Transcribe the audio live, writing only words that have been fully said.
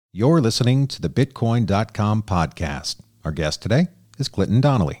You're listening to the Bitcoin.com podcast. Our guest today is Clinton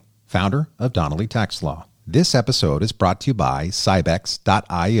Donnelly, founder of Donnelly Tax Law. This episode is brought to you by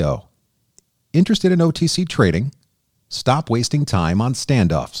Cybex.io. Interested in OTC trading? Stop wasting time on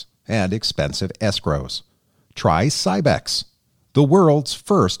standoffs and expensive escrows. Try Cybex, the world's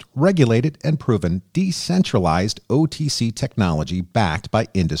first regulated and proven decentralized OTC technology backed by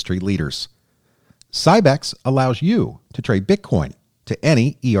industry leaders. Cybex allows you to trade Bitcoin to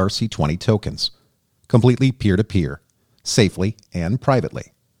any ERC20 tokens, completely peer-to-peer, safely and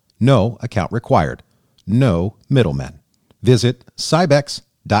privately. No account required. No middlemen. Visit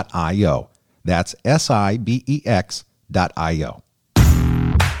Cybex.io. That's Cybex.io.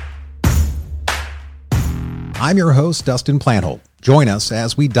 I'm your host, Dustin Plantholt. Join us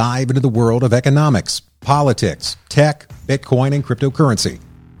as we dive into the world of economics, politics, tech, Bitcoin, and cryptocurrency.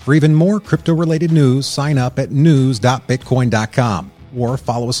 For even more crypto-related news, sign up at news.bitcoin.com or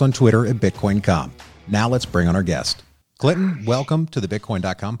follow us on Twitter at Bitcoin.com. Now let's bring on our guest. Clinton, welcome to the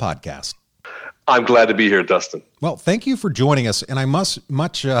Bitcoin.com podcast. I'm glad to be here, Dustin. Well, thank you for joining us. And I must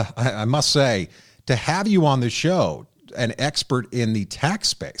say, to have you on the show, an expert in the tax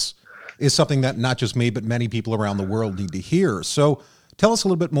space, is something that not just me, but many people around the world need to hear. So tell us a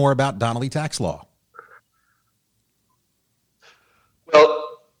little bit more about Donnelly Tax Law. Well,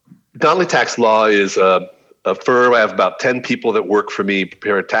 Donnelly Tax Law is a firm. I have about 10 people that work for me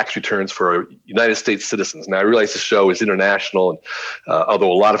preparing tax returns for United States citizens. Now, I realize the show is international, and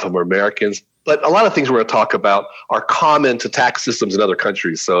although a lot of them are Americans, but a lot of things we're going to talk about are common to tax systems in other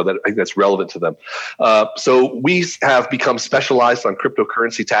countries, so that I think that's relevant to them. So we have become specialized on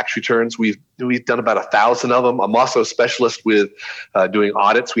cryptocurrency tax returns. We've done about 1,000 of them. I'm also a specialist with doing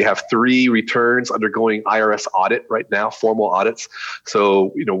audits. We have 3 returns undergoing IRS audit right now, formal audits.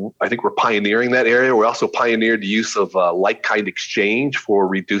 So, I think we're pioneering that area. We're also pioneered the use of like-kind exchange for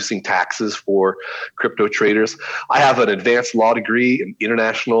reducing taxes for crypto traders. I have an advanced law degree in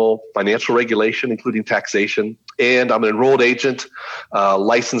international financial regulation, including taxation, and I'm an enrolled agent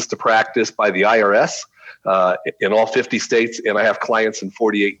licensed to practice by the IRS in all 50 states, and I have clients in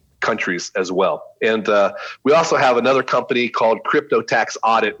 48 countries as well. And we also have another company called Crypto Tax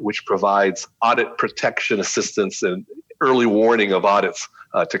Audit, which provides audit protection assistance and early warning of audits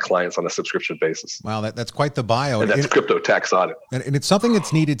to clients on a subscription basis. Wow, that's quite the bio. And that's Crypto Tax Audit. And it's something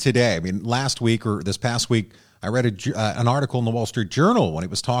that's needed today. I mean, last week or this past week, I read an article in the Wall Street Journal when it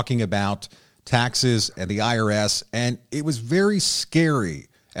was talking about taxes and the IRS, and it was very scary.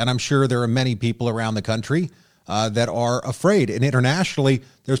 And I'm sure there are many people around the country that are afraid. And internationally,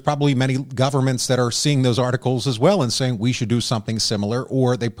 there's probably many governments that are seeing those articles as well and saying we should do something similar,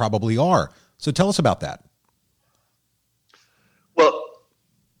 or they probably are. So tell us about that. Well,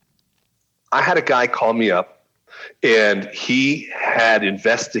 I had a guy call me up, and he had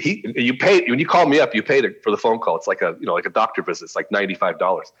invested. You paid when you call me up. You paid it for the phone call. It's like a doctor visit. It's like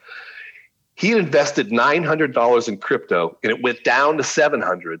 $95. He had invested $900 in crypto, and it went down to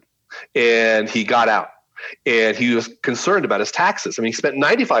 $700, and he got out. And he was concerned about his taxes. I mean, he spent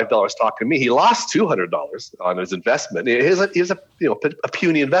 $95 talking to me. He lost $200 on his investment. He was a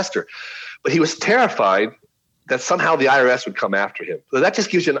puny investor, but he was terrified that somehow the IRS would come after him. So that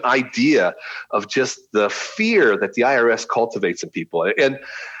just gives you an idea of just the fear that the IRS cultivates in people. And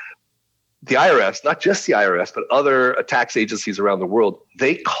the IRS, not just the IRS, but other tax agencies around the world,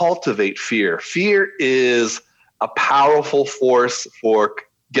 they cultivate fear. Fear is a powerful force for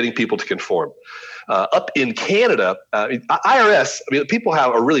getting people to conform. Up in Canada, IRS, people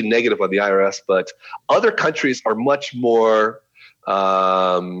are really negative on the IRS, but other countries are much more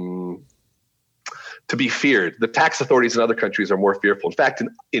to be feared. The tax authorities in other countries are more fearful. In fact,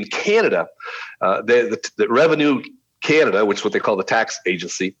 in Canada, the Revenue Canada, which is what they call the tax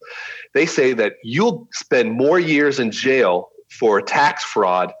agency, they say that you'll spend more years in jail for tax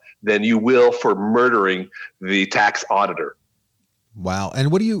fraud than you will for murdering the tax auditor. Wow.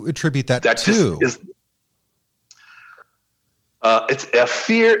 And what do you attribute that to? It's a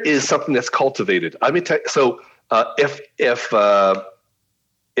fear is something that's cultivated. I mean, so if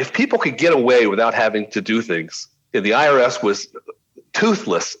people could get away without having to do things, if the IRS was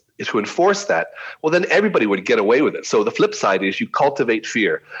toothless to enforce that, well, then everybody would get away with it. So the flip side is you cultivate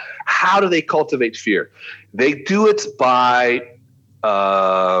fear. How do they cultivate fear? They do it by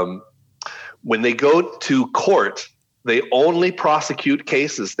when they go to court, they only prosecute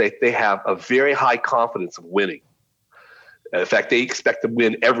cases that they have a very high confidence of winning. In fact, they expect to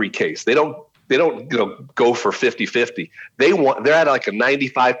win every case. They don't They don't go for 50-50. They're at like a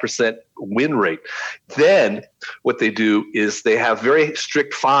 95% win rate. Then what they do is they have very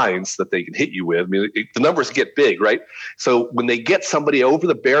strict fines that they can hit you with. I mean, the numbers get big, right? So when they get somebody over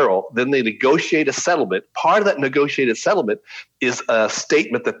the barrel, then they negotiate a settlement. Part of that negotiated settlement is a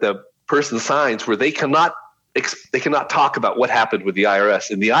statement that the person signs where they cannot talk about what happened with the IRS.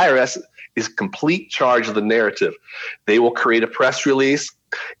 And the IRS is complete charge of the narrative. They will create a press release,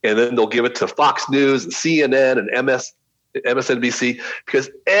 and then they'll give it to Fox News and CNN and MSNBC, because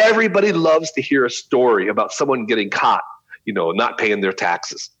everybody loves to hear a story about someone getting caught, not paying their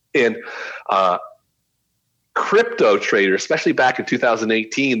taxes. And crypto traders, especially back in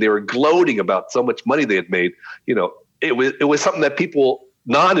 2018, they were gloating about so much money they had made. It was something that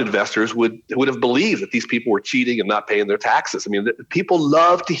non-investors would have believed, that these people were cheating and not paying their taxes. I mean, people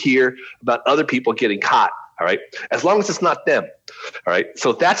love to hear about other people getting caught. All right, as long as it's not them. All right,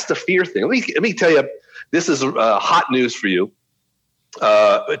 so that's the fear thing. Let me tell you, this is hot news for you.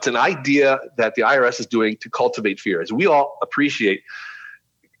 It's an idea that the IRS is doing to cultivate fear. As we all appreciate,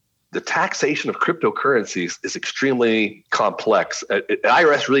 the taxation of cryptocurrencies is extremely complex. The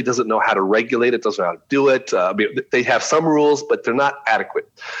IRS really doesn't know how to regulate it, doesn't know how to do it. They have some rules, but they're not adequate.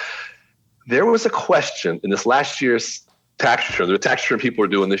 There was a question in this last year's tax return. The tax return people were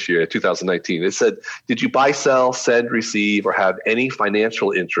doing this year, 2019. It said, did you buy, sell, send, receive, or have any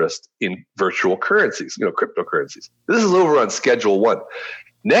financial interest in virtual currencies, cryptocurrencies? This is over on Schedule 1.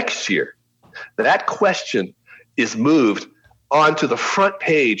 Next year, that question is moved onto the front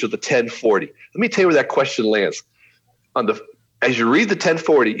page of the 1040. Let me tell you where that question lands. As you read the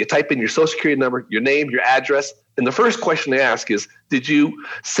 1040, you type in your social security number, your name, your address, and the first question they ask is, did you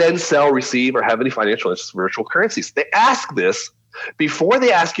send, sell, receive, or have any financial interest in virtual currencies? They ask this before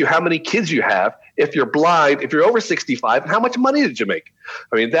they ask you how many kids you have, if you're blind, if you're over 65, and how much money did you make?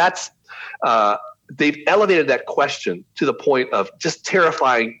 I mean, they've elevated that question to the point of just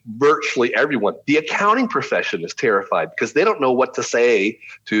terrifying virtually everyone. The accounting profession is terrified because they don't know what to say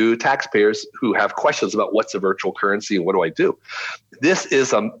to taxpayers who have questions about what's a virtual currency and what do I do. This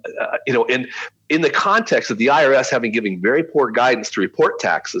is, in the context of the IRS having given very poor guidance to report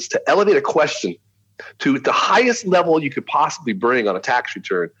taxes, to elevate a question to the highest level you could possibly bring on a tax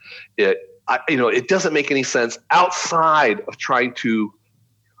return, it doesn't make any sense outside of trying to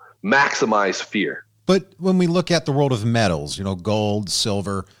maximize fear. But when we look at the world of metals, gold,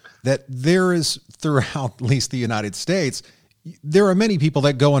 silver, that there is throughout at least the United States, there are many people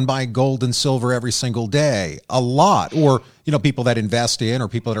that go and buy gold and silver every single day, a lot, or, people that invest in, or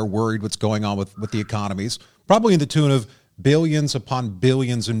people that are worried what's going on with the economies, probably in the tune of billions upon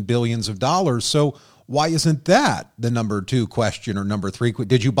billions and billions of dollars. So why isn't that the number 2 question, or number 3?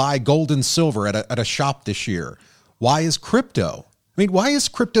 Did you buy gold and silver at a shop this year? Why is crypto? I mean, why is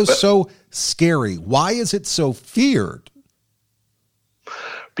crypto so scary? Why is it so feared?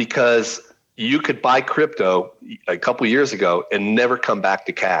 Because you could buy crypto a couple years ago and never come back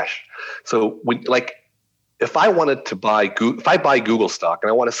to cash. So if I wanted to buy if I buy Google stock and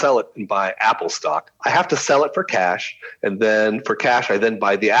I want to sell it and buy Apple stock, I have to sell it for cash, and then for cash I then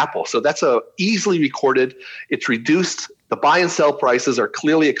buy the Apple. So that's easily recorded. It's reduced. The buy and sell prices are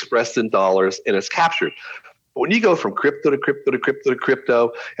clearly expressed in dollars, and it's captured. But when you go from crypto to crypto to crypto to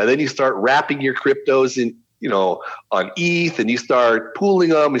crypto, and then you start wrapping your cryptos in, on ETH, and you start pooling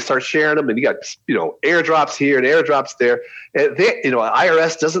them, you start sharing them, and you got, airdrops here and airdrops there. And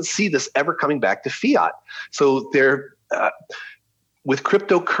IRS doesn't see this ever coming back to fiat. So with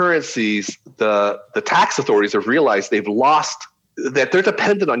cryptocurrencies, the tax authorities have realized they've lost, that they're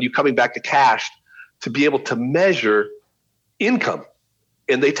dependent on you coming back to cash to be able to measure income,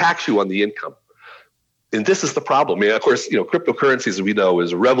 and they tax you on the income. And this is the problem. I mean, of course, cryptocurrencies, as we know,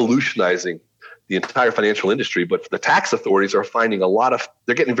 is revolutionizing the entire financial industry, but the tax authorities are finding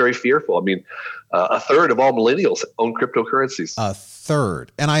they're getting very fearful. I mean, a third of all millennials own cryptocurrencies. A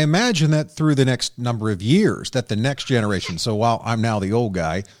third. And I imagine that through the next number of years, that the next generation, so while I'm now the old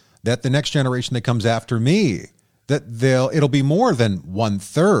guy, that the next generation that comes after me, that it'll be more than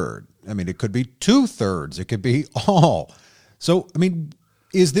 1/3. I mean, it could be 2/3. It could be all. So, I mean,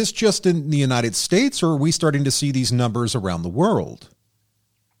 is this just in the United States, or are we starting to see these numbers around the world?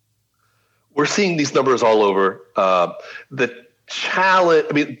 We're seeing these numbers all over. The challenge,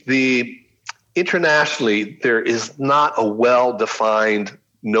 internationally, there is not a well-defined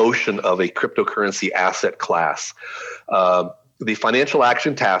notion of a cryptocurrency asset class. The Financial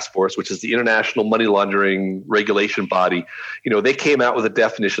Action Task Force, which is the international money laundering regulation body, they came out with a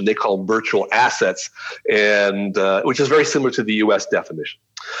definition they call them virtual assets, and which is very similar to the U.S. definition.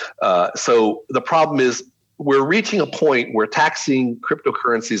 So the problem is we're reaching a point where taxing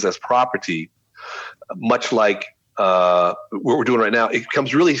cryptocurrencies as property much like what we're doing right now. It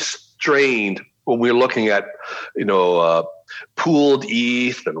becomes really strained when we're looking at, pooled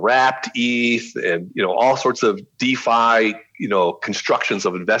ETH and wrapped ETH and, all sorts of DeFi, constructions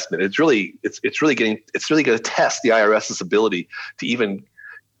of investment. It's really going to test the IRS's ability to even,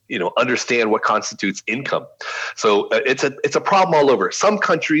 understand what constitutes income. So it's a problem all over. Some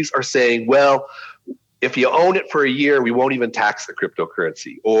countries are saying, well, if you own it for a year, we won't even tax the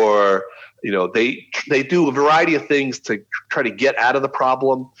cryptocurrency. Or, they do a variety of things to try to get out of the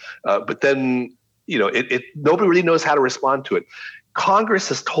problem. But then, nobody really knows how to respond to it. Congress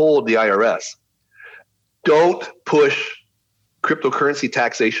has told the IRS, don't push cryptocurrency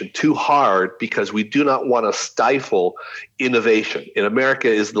taxation too hard because we do not want to stifle innovation. And America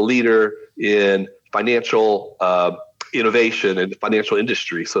is the leader in financial innovation and the financial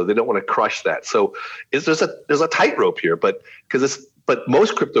industry, so they don't want to crush that. So there's a tightrope here, but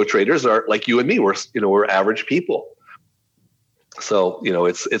most crypto traders are like you and me. We're average people. So,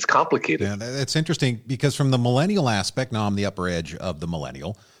 it's complicated. Yeah, that's interesting because from the millennial aspect, now I'm the upper edge of the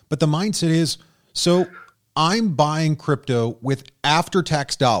millennial, but the mindset is, so I'm buying crypto with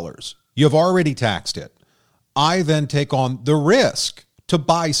after-tax dollars. You've already taxed it. I then take on the risk to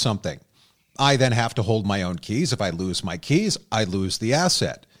buy something. I then have to hold my own keys. If I lose my keys, I lose the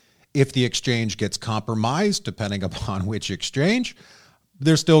asset. If the exchange gets compromised, depending upon which exchange,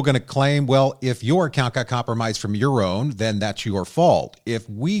 they're still going to claim, well, if your account got compromised from your own, then that's your fault. If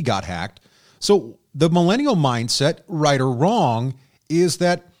we got hacked. So the millennial mindset, right or wrong, is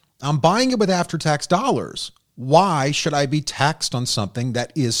that I'm buying it with after-tax dollars. Why should I be taxed on something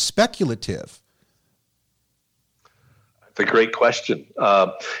that is speculative? That's a great question.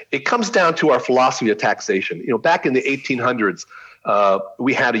 It comes down to our philosophy of taxation. Back in the 1800s,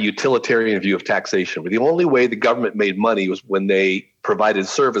 we had a utilitarian view of taxation, where the only way the government made money was when they provided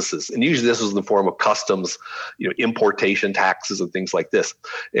services. And usually this was in the form of customs, importation taxes and things like this.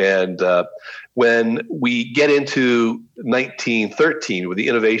 And when we get into 1913 with the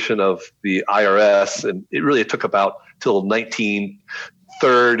innovation of the IRS, and it took about till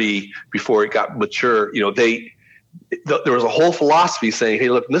 1930 before it got mature, there was a whole philosophy saying, hey,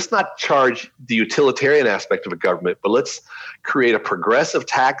 look, let's not charge the utilitarian aspect of a government, but let's create a progressive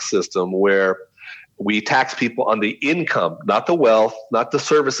tax system where we tax people on the income, not the wealth, not the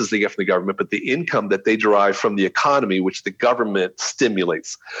services they get from the government, but the income that they derive from the economy, which the government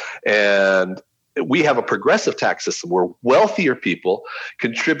stimulates. And we have a progressive tax system where wealthier people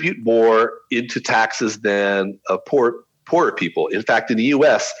contribute more into taxes than poorer people. In fact, in the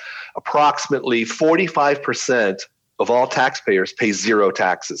U.S., approximately 45% of all taxpayers pay zero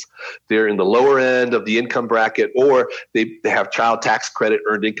taxes. They're in the lower end of the income bracket, or they have child tax credit,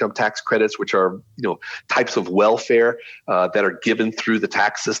 earned income tax credits, which are types of welfare that are given through the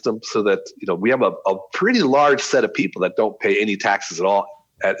tax system. So that we have a pretty large set of people that don't pay any taxes at all,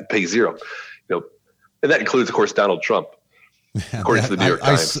 pay zero. And that includes, of course, Donald Trump. According to the New York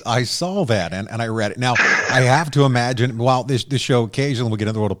Times. I saw that and I read it. Now, I have to imagine, while this show occasionally will get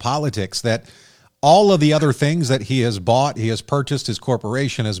into the world of politics, that all of the other things that he has bought, he has purchased, his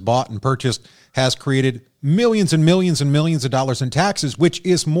corporation has bought and purchased, has created millions and millions and millions of dollars in taxes, which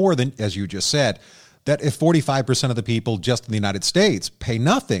is more than, as you just said, that if 45% of the people just in the United States pay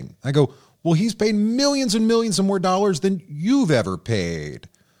nothing. I go, well, he's paid millions and millions of more dollars than you've ever paid.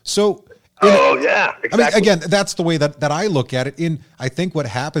 So... yeah, exactly. I mean, again, that's the way that I look at it. I think what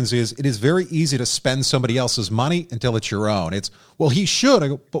happens is it is very easy to spend somebody else's money until it's your own. It's, well, he should. I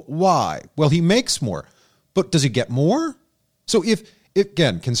go, but why? Well, he makes more. But does he get more? So if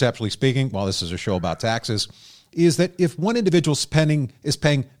again, conceptually speaking, while this is a show about taxes, is that if one individual is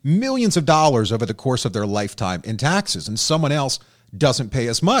paying millions of dollars over the course of their lifetime in taxes and someone else doesn't pay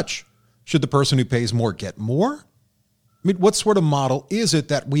as much, should the person who pays more get more? I mean, what sort of model is it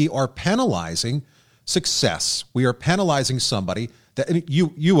that we are penalizing success? We are penalizing somebody that, I mean,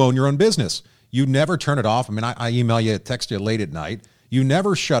 you own your own business. You never turn it off. I mean, I email you, text you late at night. You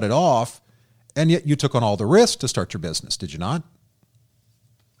never shut it off, and yet you took on all the risk to start your business, did you not?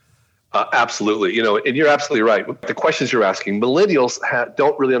 Absolutely. And you're absolutely right. The questions you're asking, millennials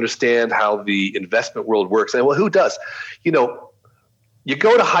don't really understand how the investment world works. And well, who does? You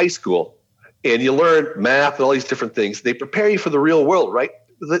go to high school, and you learn math and all these different things. They prepare you for the real world, right?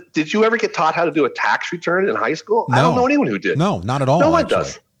 Did you ever get taught how to do a tax return in high school? No. I don't know anyone who did. No, not at all. No one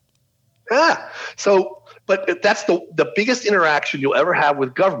does. Yeah. So, but that's the biggest interaction you'll ever have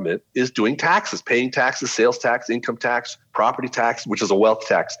with government is doing taxes, paying taxes, sales tax, income tax, property tax, which is a wealth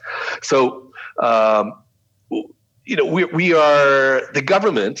tax. So, we are, the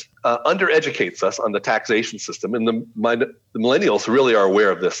government undereducates us on the taxation system, and the millennials really are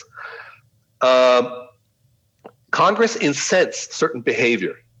aware of this. Congress incents certain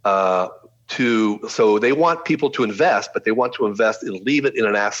behavior so they want people to invest, but they want to invest and leave it in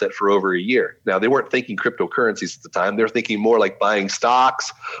an asset for over a year. Now, they weren't thinking cryptocurrencies at the time. They're thinking more like buying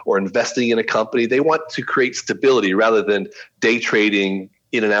stocks or investing in a company. They want to create stability rather than day trading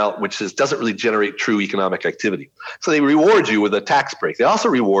in and out, which doesn't really generate true economic activity. So they reward you with a tax break. They also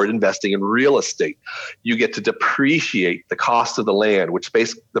reward investing in real estate. You get to depreciate the cost of the land, which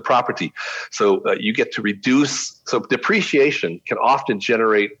is the property. So you get to reduce. So depreciation can often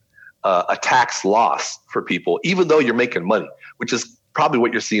generate a tax loss for people, even though you're making money, which is probably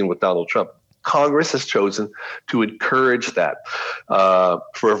what you're seeing with Donald Trump. Congress has chosen to encourage that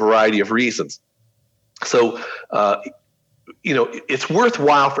for a variety of reasons. So, it's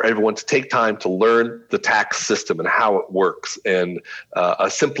worthwhile for everyone to take time to learn the tax system and how it works. And a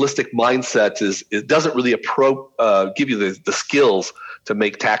simplistic mindset it doesn't really give you the skills to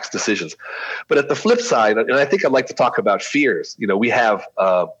make tax decisions. But at the flip side, and I think I'd like to talk about fears. We have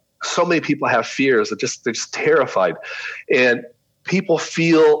so many people have fears that they're just terrified, and people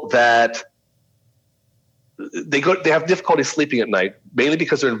feel that they have difficulty sleeping at night, mainly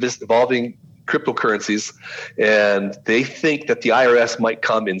because they're involving cryptocurrencies, and they think that the IRS might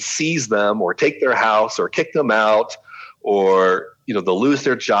come and seize them or take their house or kick them out, or they'll lose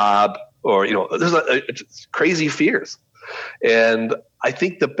their job, or there's crazy fears. And I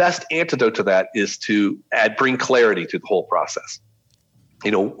think the best antidote to that is to bring clarity to the whole process.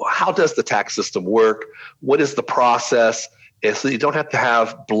 How does the tax system work? What is the process? And so you don't have to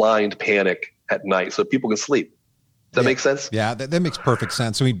have blind panic at night so people can sleep. Does that make sense? Yeah, that makes perfect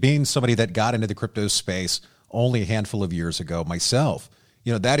sense. I mean, being somebody that got into the crypto space only a handful of years ago myself,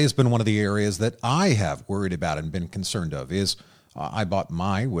 that has been one of the areas that I have worried about and been concerned of is I bought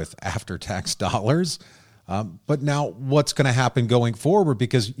mine with after-tax dollars. But now what's going to happen going forward?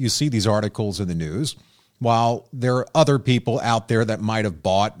 Because you see these articles in the news, while there are other people out there that might have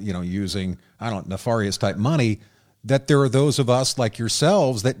bought, using, nefarious type money, that there are those of us like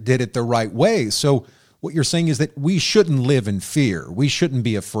yourselves that did it the right way. So what you're saying is that we shouldn't live in fear. We shouldn't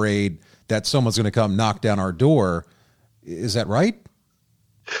be afraid that someone's going to come knock down our door. Is that right?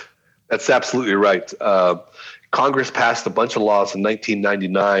 That's absolutely right. Congress passed a bunch of laws in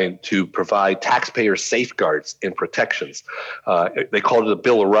 1999 to provide taxpayer safeguards and protections. They called it a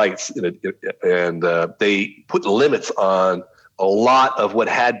Bill of Rights, and they put limits on a lot of what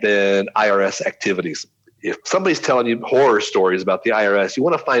had been IRS activities. If somebody's telling you horror stories about the IRS, you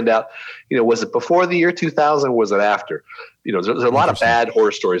want to find out, was it before the year 2000 or was it after? There's a lot of bad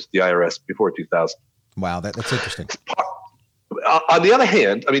horror stories with the IRS before 2000. Wow, that's interesting. On the other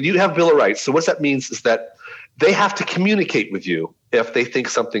hand, you have Bill of Rights. So what that means is that they have to communicate with you if they think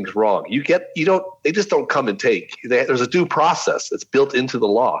something's wrong. They just don't come and take. There's a due process that's built into the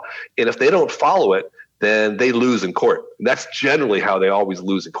law. And if they don't follow it, then they lose in court. And that's generally how they always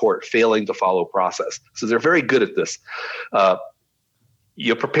lose in court, failing to follow process. So they're very good at this.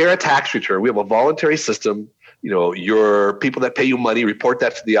 You prepare a tax return. We have a voluntary system. Your people that pay you money report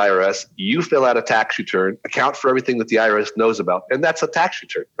that to the IRS. You fill out a tax return, account for everything that the IRS knows about, and that's a tax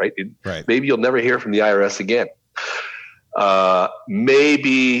return, right? Right. Maybe you'll never hear from the IRS again.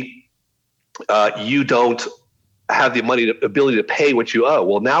 Maybe you don't have the ability to pay what you owe.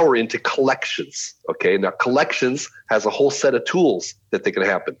 Well, now we're into collections. Okay. Now collections has a whole set of tools that they can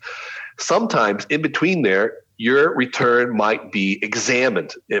happen. Sometimes in between there, your return might be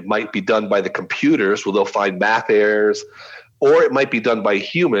examined. It might be done by the computers where they'll find math errors, or it might be done by a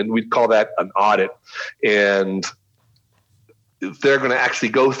human. We'd call that an audit. And they're going to actually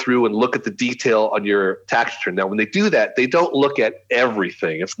go through and look at the detail on your tax return. Now, when they do that, they don't look at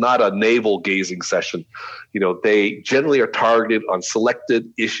everything. It's not a navel gazing session. They generally are targeted on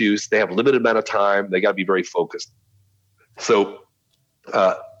selected issues. They have a limited amount of time. They got to be very focused. So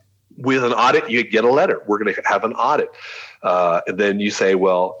with an audit, you get a letter. We're going to have an audit. And then you say,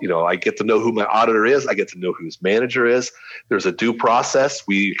 well, I get to know who my auditor is. I get to know who his manager is. There's a due process.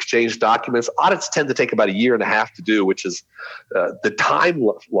 We exchange documents. Audits tend to take about a year and a half to do, which is the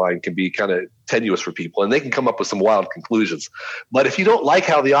timeline can be kind of tenuous for people, and they can come up with some wild conclusions. But if you don't like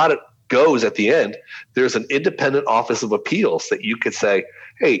how the audit goes at the end, there's an independent office of appeals that you could say,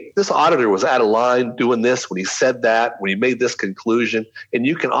 hey, this auditor was out of line doing this when he said that, when he made this conclusion, and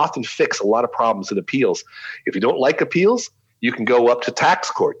you can often fix a lot of problems in appeals. If you don't like appeals, you can go up to tax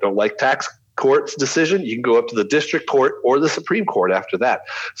court. Don't like tax court's decision, you can go up to the district court or the Supreme Court after that.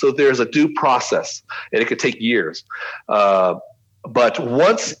 So there's a due process, and it could take years. But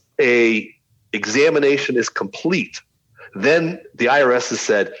once a examination is complete, then the IRS has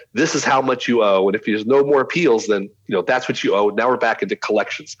said, this is how much you owe. And if there's no more appeals, then that's what you owe. Now we're back into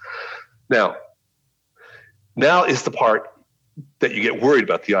collections. Now is the part that you get worried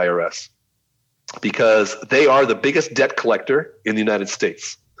about the IRS, because they are the biggest debt collector in the United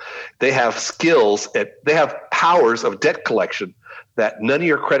States. They have they have powers of debt collection that none of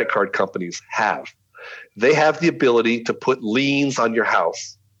your credit card companies have. They have the ability to put liens on your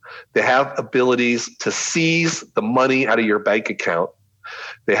house. They have abilities to seize the money out of your bank account.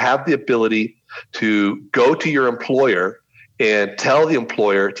 They have the ability to go to your employer and tell the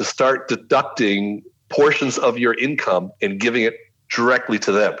employer to start deducting portions of your income and giving it directly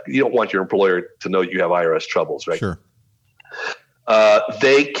to them. You don't want your employer to know you have IRS troubles, right? Sure.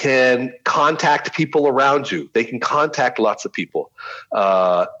 They can contact people around you. They can contact lots of people.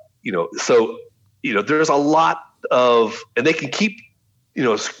 There's a lot of, and they can keep,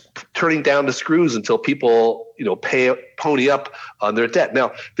 turning down the screws until people, pony up on their debt.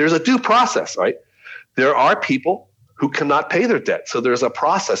 Now, there's a due process, right? There are people who cannot pay their debt. So there's a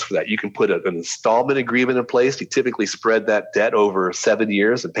process for that. You can put an installment agreement in place. You typically spread that debt over 7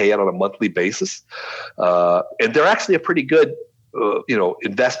 years and pay it on a monthly basis. And they're actually a pretty good,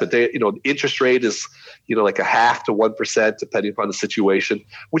 investment. They, interest rate is, like 0.5% to 1%, depending upon the situation,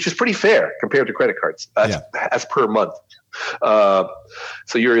 which is pretty fair compared to credit cards. That's per month.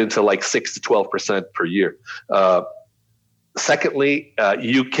 So you're into like 6 to 12% per year. Secondly,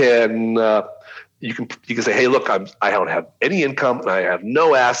 you can say, hey, look, I don't have any income and I have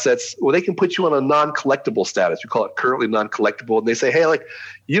no assets. Well, they can put you on a non-collectible status. We call it currently non-collectible. And they say, hey,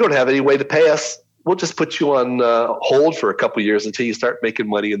 you don't have any way to pay us. We'll just put you on hold for a couple of years until you start making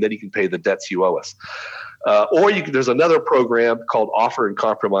money, and then you can pay the debts you owe us. There's another program called Offer and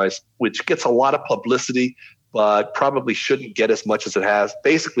Compromise, which gets a lot of publicity, but probably shouldn't get as much as it has.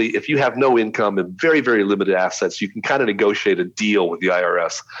 Basically, if you have no income and very, very limited assets, you can kind of negotiate a deal with the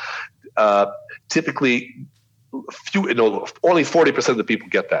IRS. Typically, only 40% of the people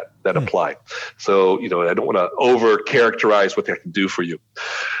get that apply. So, I don't want to over characterize what they can do for you.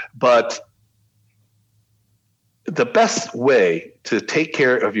 But the best way to take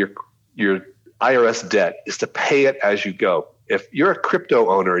care of your IRS debt is to pay it as you go. If you're a crypto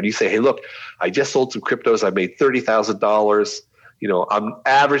owner and you say, hey, look, I just sold some cryptos, I made $30,000. I'm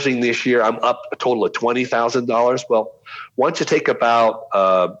averaging this year, I'm up a total of $20,000. Well, why don't you take about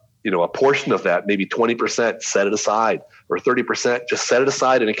a portion of that, maybe 20%, set it aside, or 30%, just set it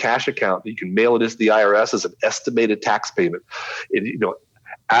aside in a cash account. You can mail it into the IRS as an estimated tax payment.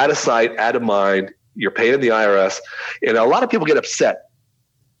 Out of sight, out of mind, you're paying the IRS. And a lot of people get upset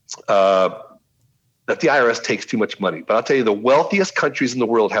that the IRS takes too much money. But I'll tell you, the wealthiest countries in the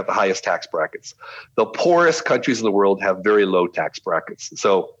world have the highest tax brackets. The poorest countries in the world have very low tax brackets.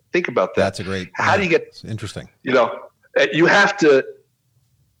 So think about that. That's a great. How do you get? It's interesting. You have to.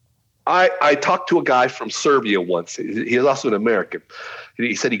 I talked to a guy from Serbia once. He is also an American.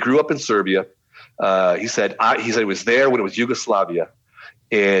 He said he grew up in Serbia. He said he was there when it was Yugoslavia,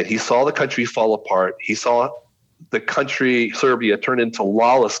 and he saw the country fall apart. He saw the country, Serbia, turn into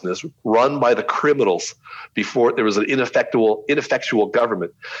lawlessness, run by the criminals before there was an ineffectual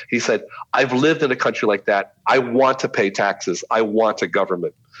government. He said, I've lived in a country like that. I want to pay taxes. I want a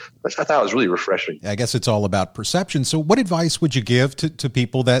government. Which I thought was really refreshing. I guess it's all about perception. So what advice would you give to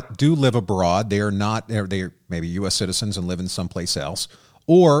people that do live abroad? They're maybe U.S. citizens and live in someplace else,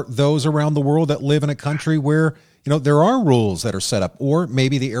 or those around the world that live in a country where, there are rules that are set up, or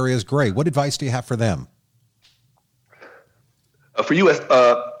maybe the area is gray. What advice do you have for them? For U.S.,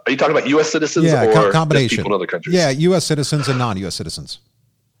 are you talking about U.S. citizens or combination. People in other countries? Yeah, U.S. citizens and non-U.S. citizens.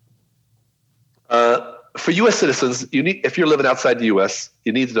 For U.S. citizens, if you're living outside the U.S.,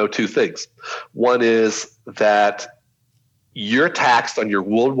 you need to know two things. One is that you're taxed on your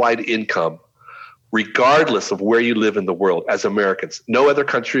worldwide income regardless of where you live in the world as Americans. No other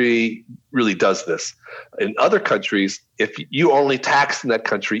country really does this. In other countries, if you only tax in that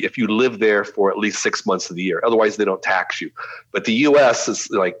country if you live there for at least 6 months of the year. Otherwise, they don't tax you. But the U.S. is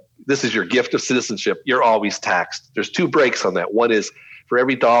like, this is your gift of citizenship. You're always taxed. There's two breaks on that. One is for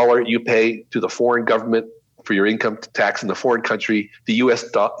every dollar you pay to the foreign government for your income tax in the foreign country, the U.S.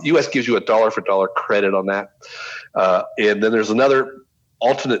 gives you a dollar for dollar credit on that. And then there's another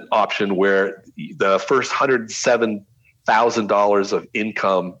alternate option where the first $107,000 of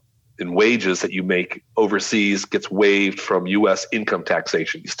income and wages that you make overseas gets waived from U.S. income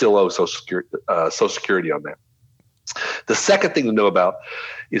taxation. You still owe Social Security on that. The second thing to know about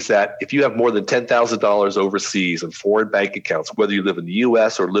is that if you have more than $10,000 overseas in foreign bank accounts, whether you live in the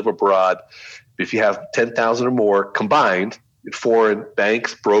U.S. or live abroad, if you have $10,000 or more combined in foreign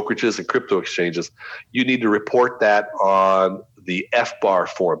banks, brokerages, and crypto exchanges, you need to report that on the FBAR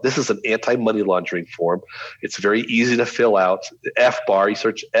form. This is an anti-money laundering form. It's very easy to fill out. FBAR, you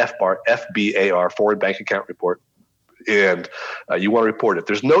search FBAR, FBAR, Foreign Bank Account Report, and you want to report it.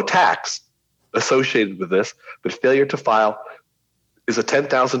 There's no tax associated with this, but failure to file is a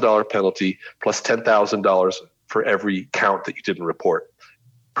 $10,000 penalty plus $10,000 for every count that you didn't report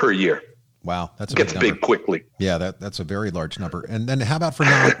per year. Wow, that's gets big quickly. Yeah, that's a very large number. And then how about for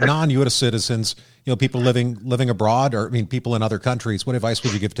non-U.S. citizens? People living abroad, or people in other countries. What advice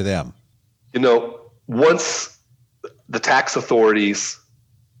would you give to them? Once the tax authorities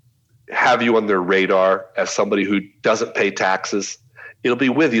have you on their radar as somebody who doesn't pay taxes, it'll be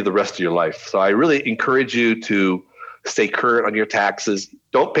with you the rest of your life. So I really encourage you to stay current on your taxes.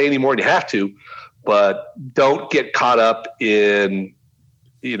 Don't pay any more than you have to, but don't get caught up in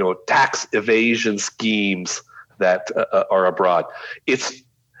tax evasion schemes that are abroad.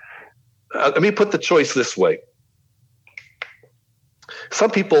 Let me put the choice this way.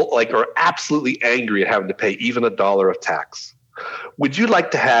 Some people are absolutely angry at having to pay even $1 of tax. Would you like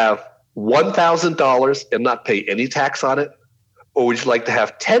to have $1,000 and not pay any tax on it? Or would you like to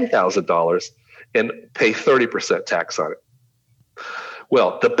have $10,000 and pay 30% tax on it?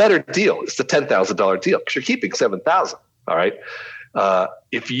 Well, the better deal is the $10,000 deal because you're keeping $7,000. All right.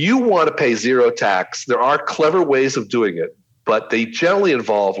 If you want to pay zero tax, there are clever ways of doing it, but they generally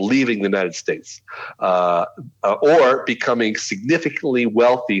involve leaving the United States or becoming significantly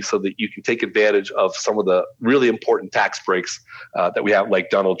wealthy so that you can take advantage of some of the really important tax breaks that we have, like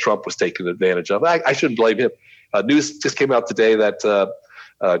Donald Trump was taking advantage of. I shouldn't blame him. News just came out today that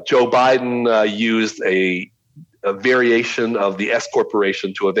Joe Biden used a variation of the S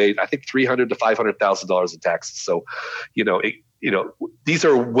corporation to evade, I think, $300,000 to $500,000 in taxes. So, these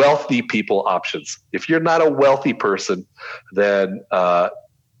are wealthy people options. If you're not a wealthy person, then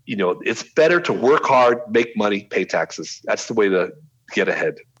it's better to work hard, make money, pay taxes. That's the way to get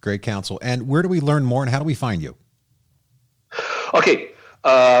ahead. Great counsel. And where do we learn more, and how do we find you? Okay,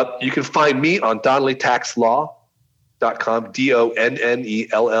 you can find me on DonnellyTaxLaw.com,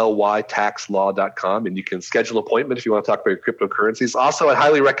 DONNELLY taxlaw.com, and you can schedule an appointment if you want to talk about your cryptocurrencies. Also, I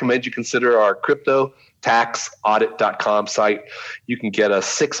highly recommend you consider our cryptotaxaudit.com site. You can get a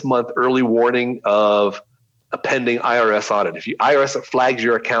 6-month early warning of a pending IRS audit. If IRS flags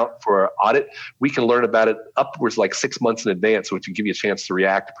your account for an audit, we can learn about it upwards 6 months in advance, which can give you a chance to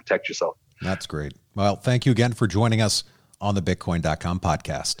react to protect yourself. That's great. Well, thank you again for joining us on the Bitcoin.com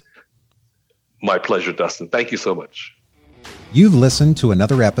podcast. My pleasure, Dustin. Thank you so much. You've listened to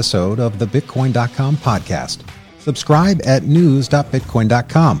another episode of the Bitcoin.com podcast. Subscribe at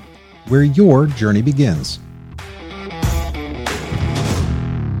news.bitcoin.com, where your journey begins.